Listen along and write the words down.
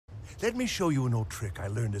Let me show you an old trick I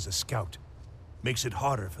learned as a scout. Makes it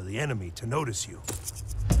harder for the enemy to notice you.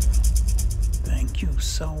 Thank you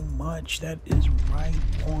so much. That is right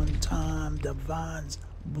on time. Divines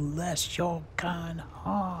bless your kind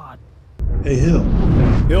heart. Hey, Hill.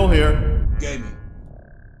 Hill here. Gaming.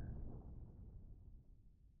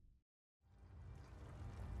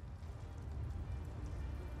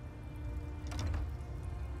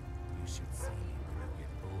 You should see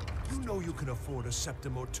you know you can afford a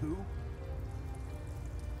septim or two.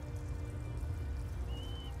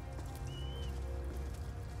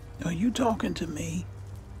 Are you talking to me?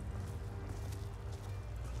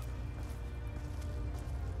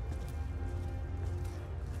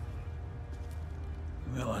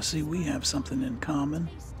 Well, I see we have something in common.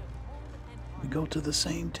 We go to the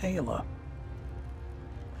same tailor.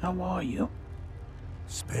 How are you?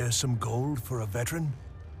 Spare some gold for a veteran?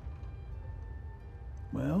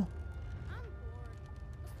 Well,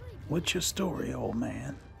 what's your story, old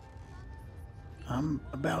man? I'm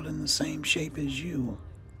about in the same shape as you.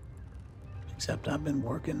 Except I've been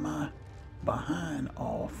working my behind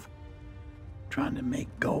off, trying to make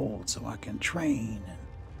gold so I can train and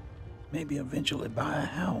maybe eventually buy a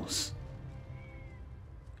house.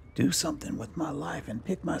 Do something with my life and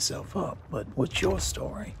pick myself up. But what's your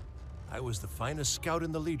story? I was the finest scout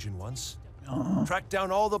in the Legion once. Uh-huh. Tracked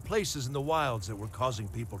down all the places in the wilds that were causing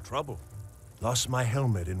people trouble. Lost my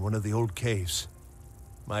helmet in one of the old caves.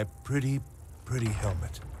 My pretty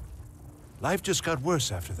helmet. Life just got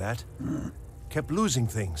worse after that. Kept losing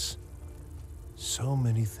things. So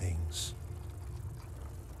many things.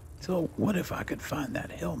 So what if I could find that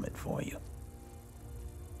helmet for you?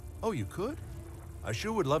 Oh, you could? I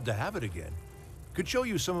sure would love to have it again. Could show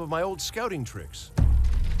you some of my old scouting tricks.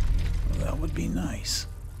 Well, that would be nice.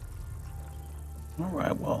 All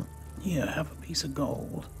right, well, here, have a piece of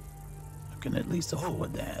gold. I can at least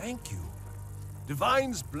afford that. Thank you.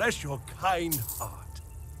 Divines bless your kind heart.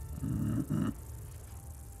 Mm-hmm.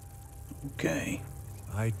 Okay.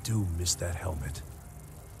 I do miss that helmet.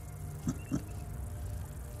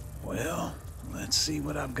 Well, let's see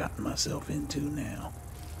what I've gotten myself into now.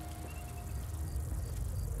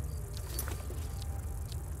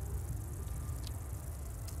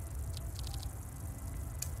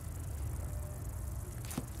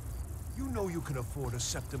 You know you can afford a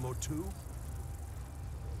septim or two.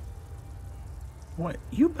 What?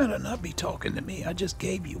 You better not be talking to me. I just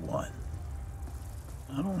gave you one.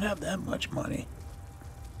 I don't have that much money.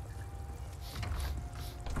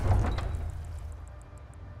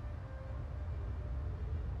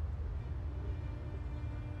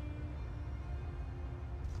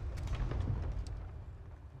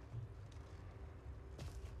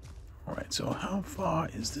 All right, so how far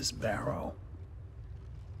is this barrow?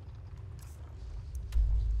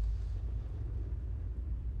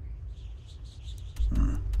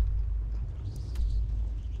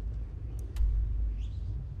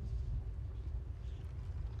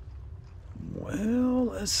 Well,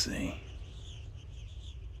 let's see.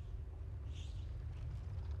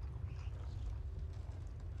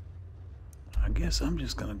 I guess I'm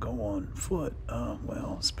just gonna go on foot.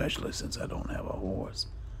 Well, especially since I don't have a horse.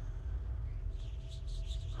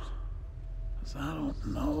 'Cause I don't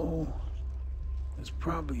know. There's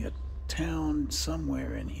probably a town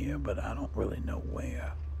somewhere in here, but I don't really know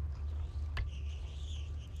where.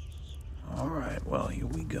 All right, well, here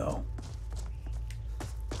we go.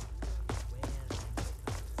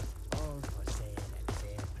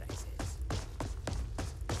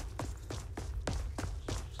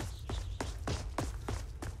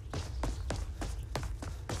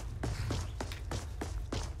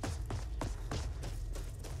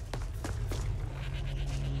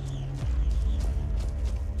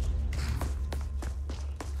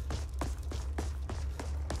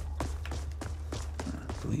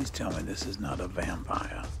 Please tell me this is not a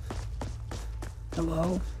vampire.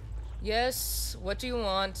 Hello? Yes, what do you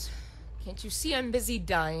want? Can't you see I'm busy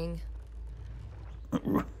dying?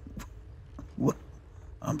 What?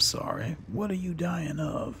 I'm sorry. What are you dying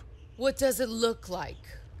of? What does it look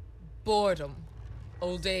like? Boredom,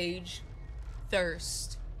 old age,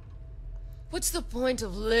 thirst. What's the point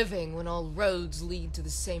of living when all roads lead to the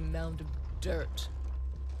same mound of dirt?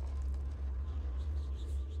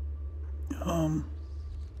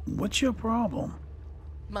 What's your problem?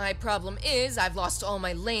 My problem is I've lost all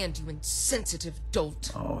my land, you insensitive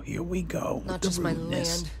dolt. Oh, here we go. Not with the just my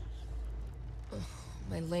rudeness. land. Ugh,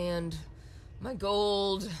 my land, my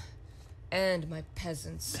gold, and my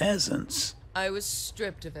peasants. Peasants? I was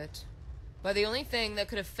stripped of it by the only thing that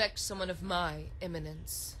could affect someone of my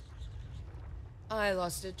eminence. I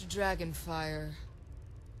lost it to Dragonfire.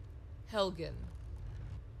 Helgen.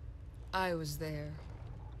 I was there.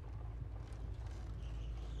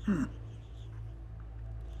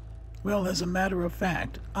 Well, as a matter of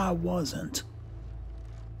fact, I wasn't.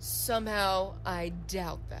 Somehow, I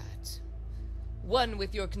doubt that. One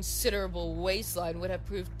with your considerable waistline would have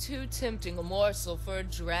proved too tempting a morsel for a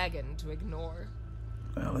dragon to ignore.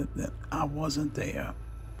 Well, I wasn't there.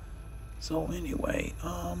 So anyway,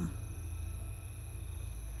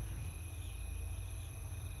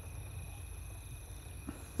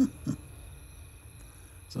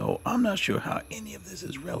 So I'm not sure how any of this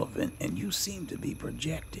is relevant, and you seem to be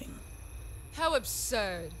projecting. How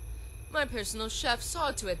absurd. My personal chef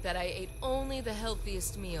saw to it that I ate only the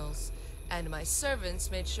healthiest meals, and my servants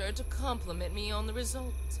made sure to compliment me on the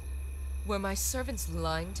result. Were my servants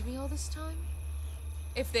lying to me all this time?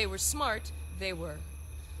 If they were smart, they were.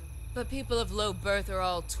 But people of low birth are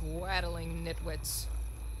all twaddling nitwits.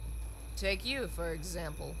 Take you, for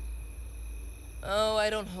example. Oh, I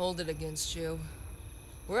don't hold it against you.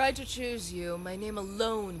 Were I to choose you, my name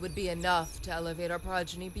alone would be enough to elevate our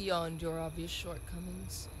progeny beyond your obvious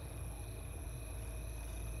shortcomings.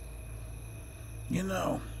 You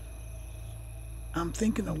know, I'm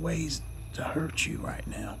thinking of ways to hurt you right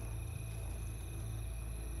now.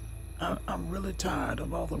 I'm really tired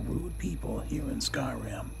of all the rude people here in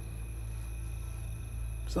Skyrim.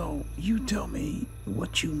 So you tell me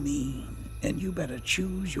what you mean, and you better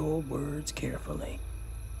choose your words carefully.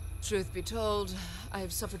 Truth be told, I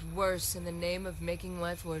have suffered worse in the name of making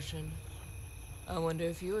my fortune. I wonder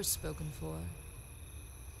if you are spoken for.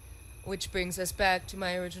 Which brings us back to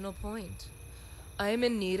my original point. I am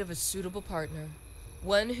in need of a suitable partner.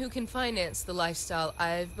 One who can finance the lifestyle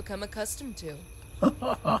I've become accustomed to.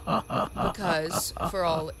 Because, for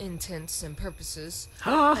all intents and purposes,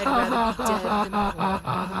 I'd rather be dead than poor.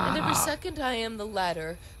 And every second I am the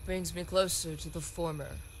latter brings me closer to the former.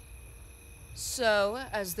 So,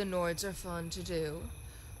 as the Nords are fond to do,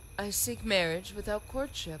 I seek marriage without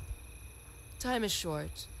courtship. Time is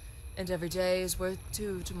short, and every day is worth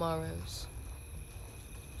 2 tomorrows.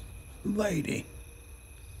 Lady,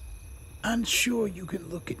 I'm sure you can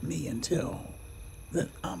look at me and tell that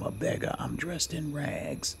I'm a beggar. I'm dressed in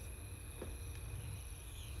rags.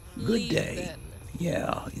 Good Leave, day. then.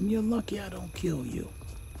 Yeah, and you're lucky I don't kill you.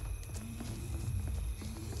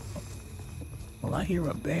 Well, I hear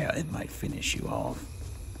a bear. It might finish you off.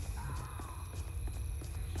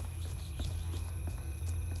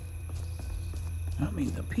 I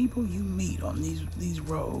mean, the people you meet on these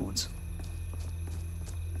roads.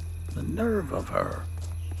 The nerve of her.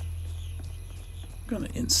 Gonna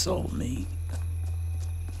insult me.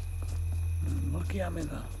 Lucky I'm in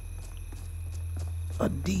a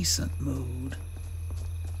decent mood.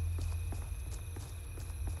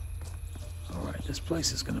 Alright, this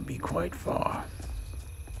place is gonna be quite far.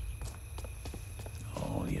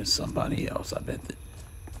 Oh, here's somebody else. I bet that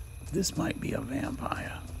this might be a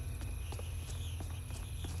vampire.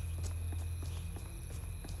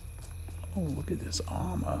 Oh, look at this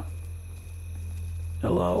armor.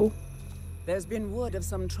 Hello? There's been word of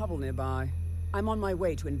some trouble nearby. I'm on my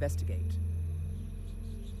way to investigate.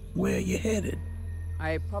 Where are you headed?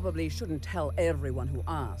 I probably shouldn't tell everyone who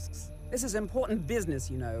asks. This is important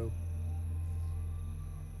business, you know.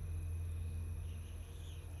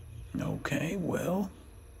 Okay, well.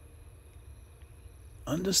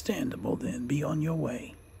 Understandable then. Be on your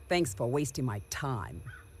way. Thanks for wasting my time.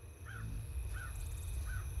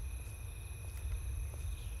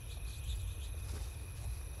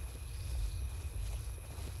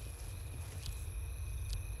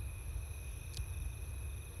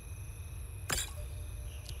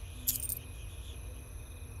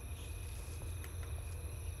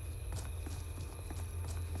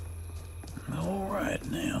 All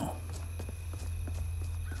right, now.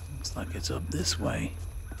 Looks like it's up this way.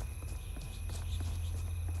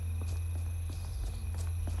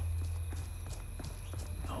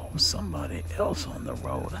 Oh, somebody else on the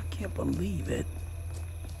road. I can't believe it.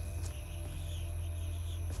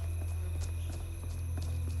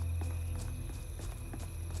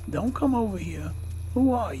 Don't come over here.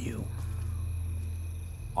 Who are you?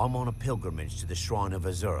 I'm on a pilgrimage to the shrine of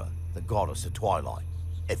Azura, the goddess of twilight,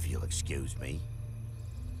 if you'll excuse me.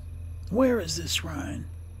 Where is this shrine?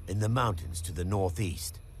 In the mountains to the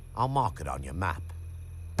northeast. I'll mark it on your map.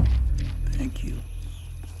 Thank you.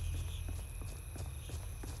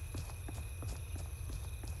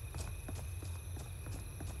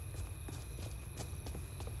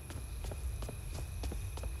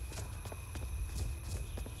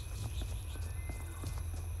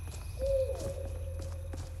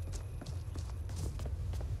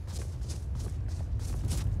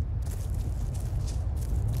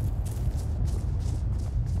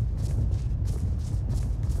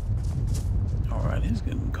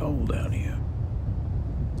 cold out here.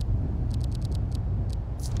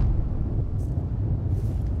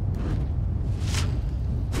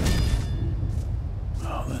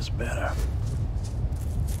 Oh, that's better.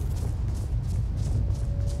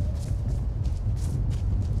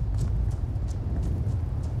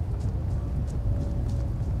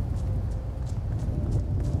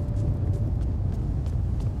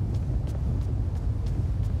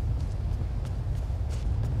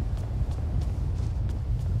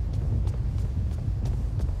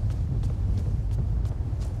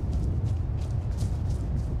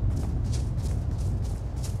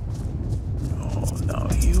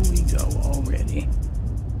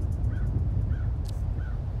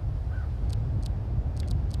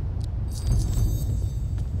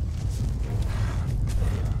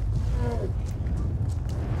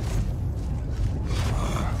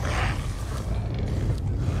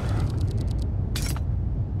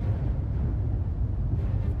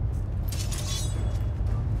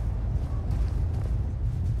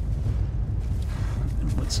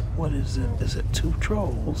 What is it? Is it 2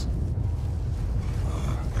 trolls?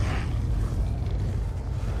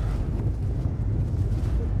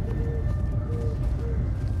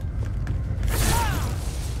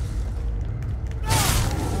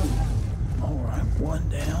 Alright, 1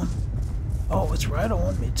 down. Oh, it's right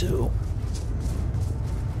on me too.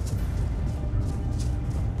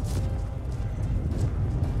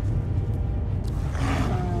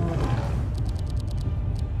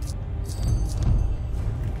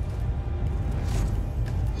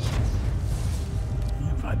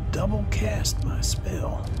 Double cast my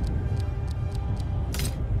spell,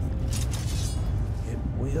 it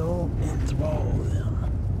will enthrall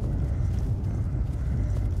them.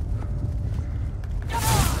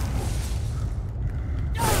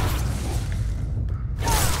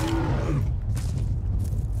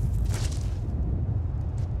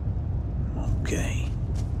 Okay.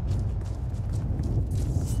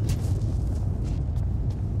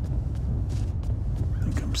 I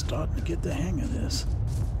think I'm starting to get the hang of this.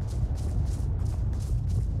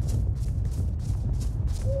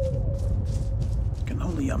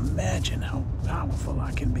 Only imagine how powerful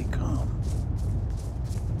I can become.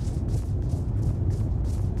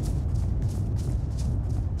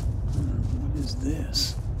 What is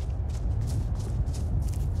this?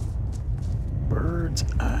 Bird's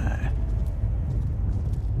eye.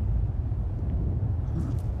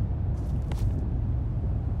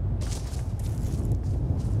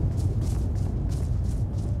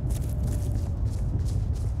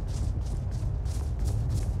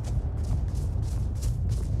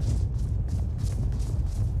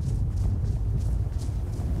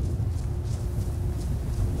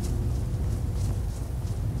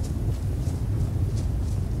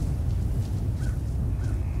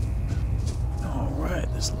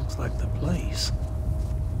 This looks like the place.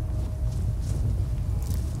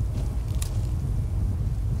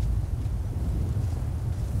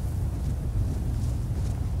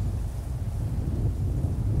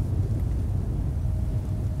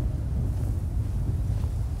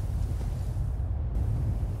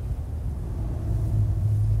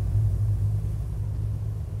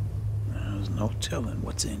 There's no telling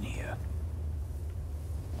what's in here.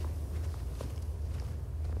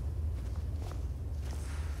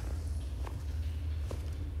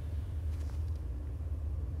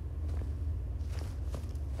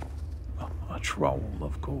 Troll,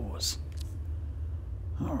 of course.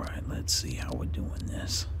 Alright, let's see how we're doing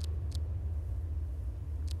this.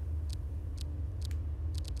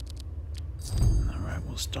 Alright,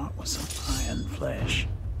 we'll start with some iron flesh.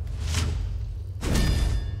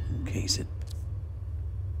 In case it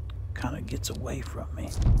kind of gets away from me.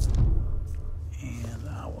 And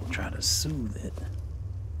I will try to soothe it.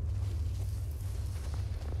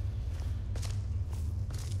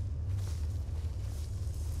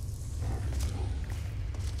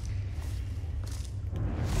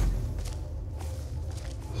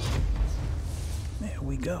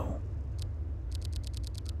 We go.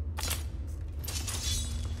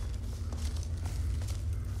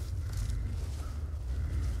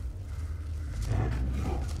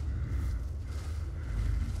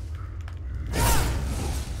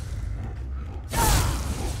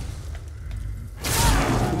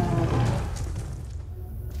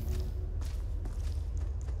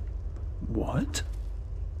 What?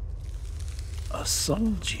 A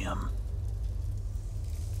soul gem.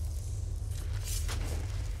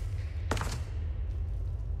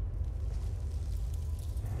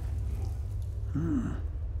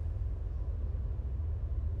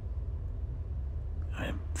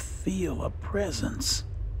 I feel a presence.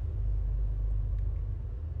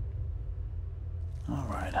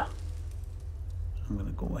 Alright. I'm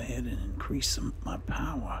gonna go ahead and increase my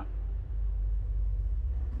power.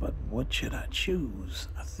 But what should I choose?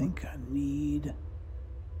 I think I need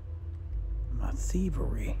my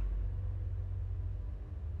thievery,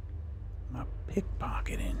 my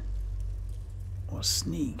pickpocketing, or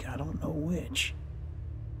sneak. I don't know which.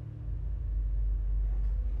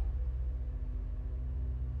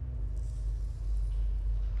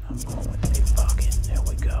 I'm going with pickpocket. There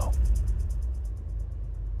we go.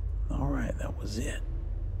 Alright, that was it.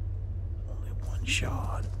 Only one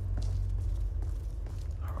shard.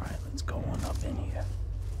 Alright, let's go on up in here.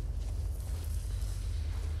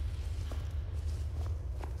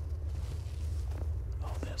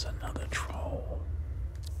 Oh, there's another troll.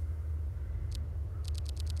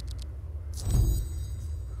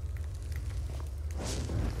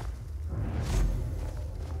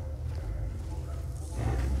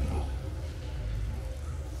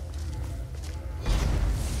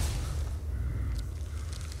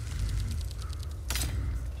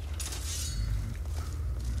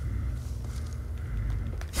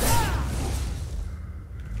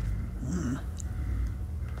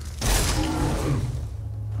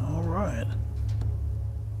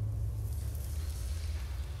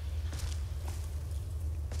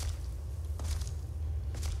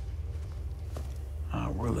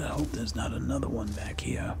 I hope there's not another one back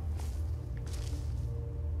here.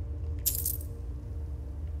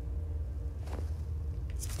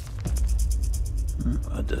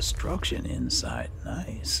 A destruction inside.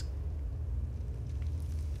 Nice.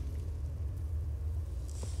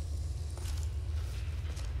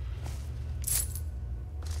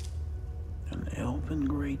 An elven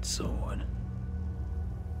greatsword.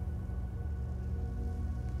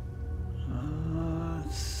 I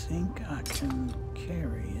think I can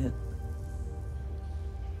carry it.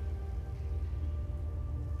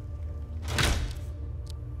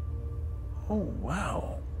 Oh,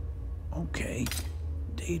 wow. Okay.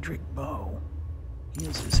 Daedric bow.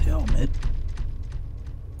 Here's his helmet.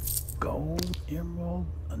 Gold, emerald,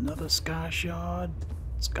 another sky shard,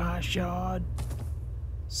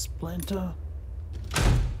 splinter.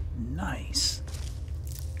 Nice.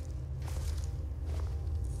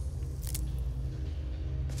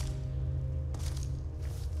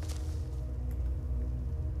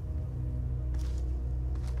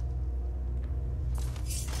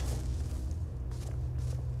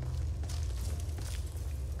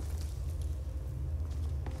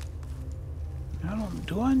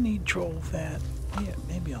 Do I need troll fat? Yeah,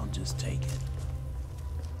 maybe I'll just take it.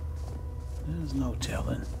 There's no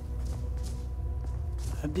telling.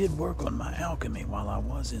 I did work on my alchemy while I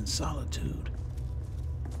was in solitude.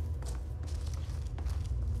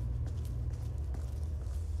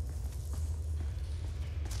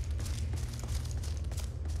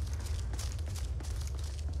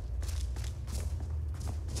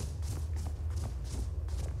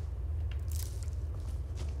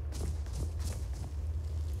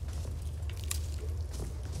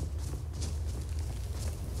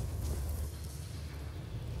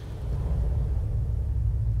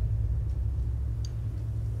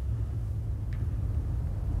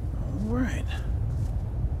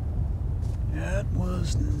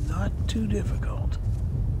 Not too difficult.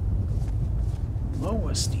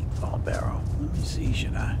 Lower steep fall barrel. Let me see,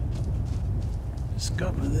 should I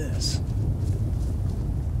discover this?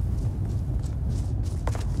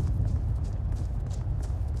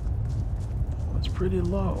 Oh, it's pretty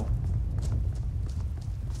low.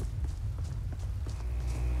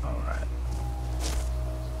 Alright.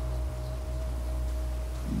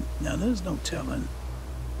 Now there's no telling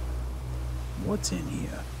what's in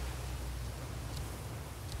here.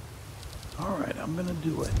 Alright, I'm gonna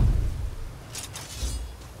do it.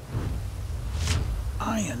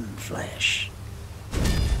 Iron flesh.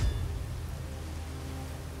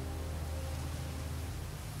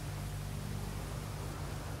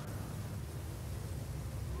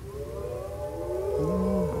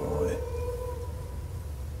 Oh boy.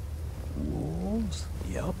 Wolves?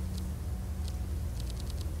 Yep.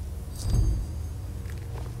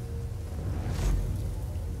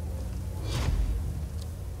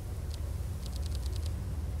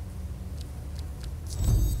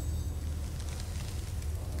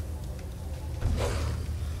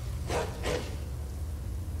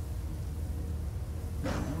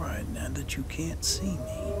 Now that you can't see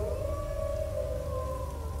me,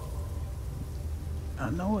 I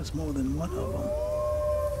know it's more than one of them.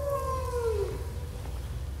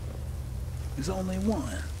 There's only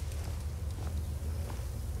one.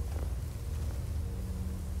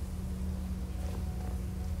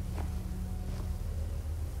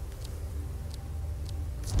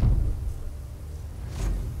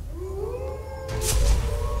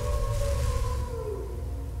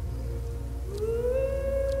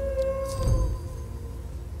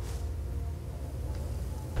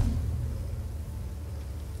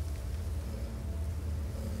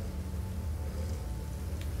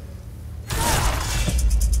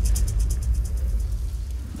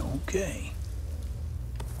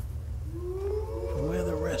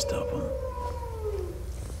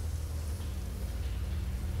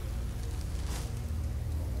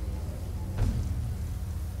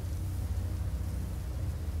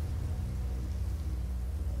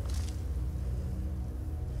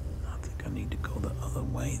 I need to go the other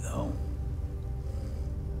way, though.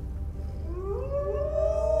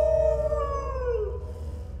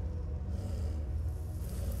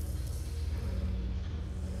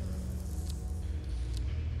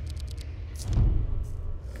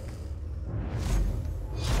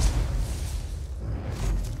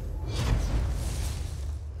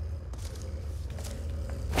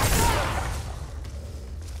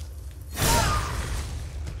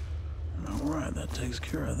 That takes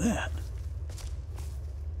care of that.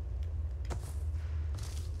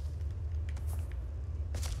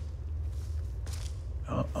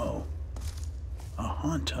 Uh-oh. A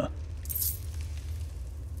hunter.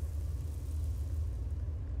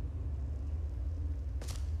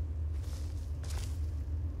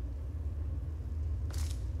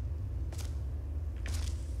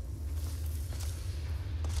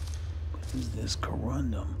 What is this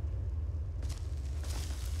corundum?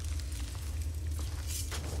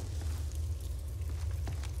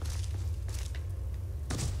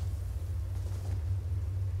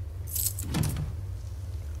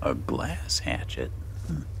 A glass hatchet.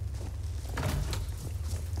 We'll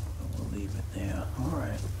leave it there.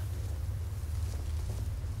 Alright.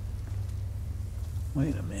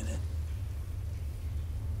 Wait a minute.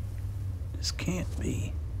 This can't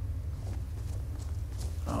be.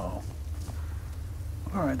 Oh.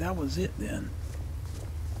 Alright, that was it then.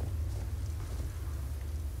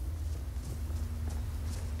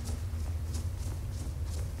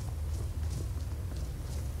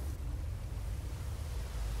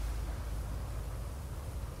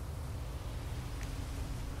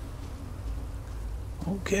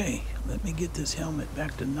 Okay, let me get this helmet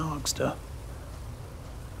back to Noster.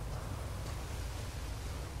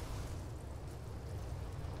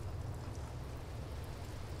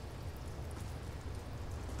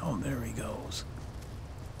 Oh, there he goes.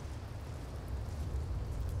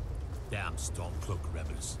 Damn Stormcloak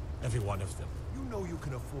rebels. Every one of them. You know you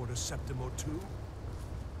can afford a septim or two. You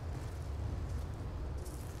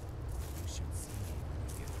should see when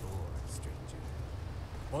you get bored, stranger.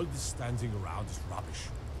 All this standing around is rubbish.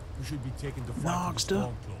 You should be taken to fight with the Noster?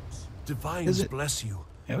 Stormcloaks. Divines bless you.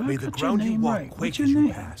 Have I May the got your ground you name walk right? quake What's as your you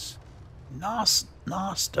name? pass.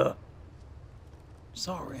 Noster.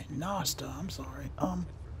 Sorry, Noster, I'm sorry.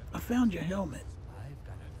 I found your helmet.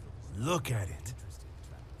 Look at it.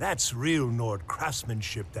 That's real Nord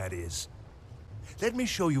craftsmanship, that is. Let me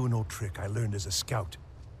show you an old trick I learned as a scout.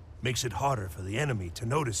 Makes it harder for the enemy to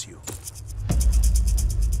notice you.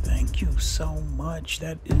 Thank you so much.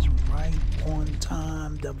 That is right on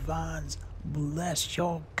time. Divines bless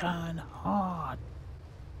your kind heart.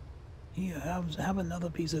 Here, have another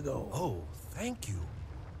piece of gold. Oh, thank you.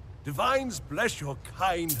 Divines bless your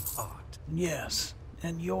kind heart. Yes,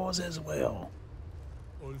 and yours as well.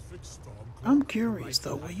 Ulfric Stormcloak. I'm curious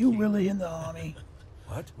though, were you really in the army?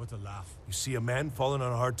 What? What a laugh. You see a man falling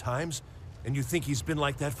on hard times, and you think he's been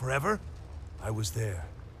like that forever? I was there.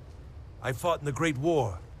 I fought in the Great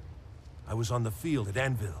War. I was on the field at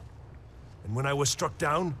Anvil. And when I was struck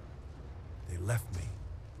down, they left me.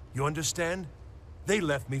 You understand? They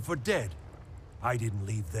left me for dead. I didn't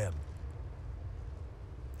leave them.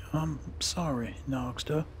 I'm sorry,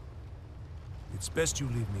 Noster. It's best you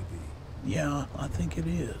leave me be. Yeah, I think it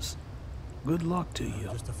is. Good luck to you.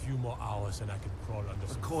 Just a few more hours and I can crawl under A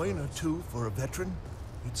some coin or furs. two for a veteran?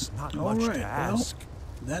 It's not All much right, to ask.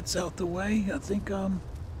 well, that's out the way. I think I'm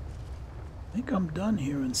done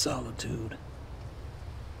here in solitude.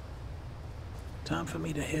 Time for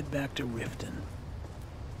me to head back to Riften.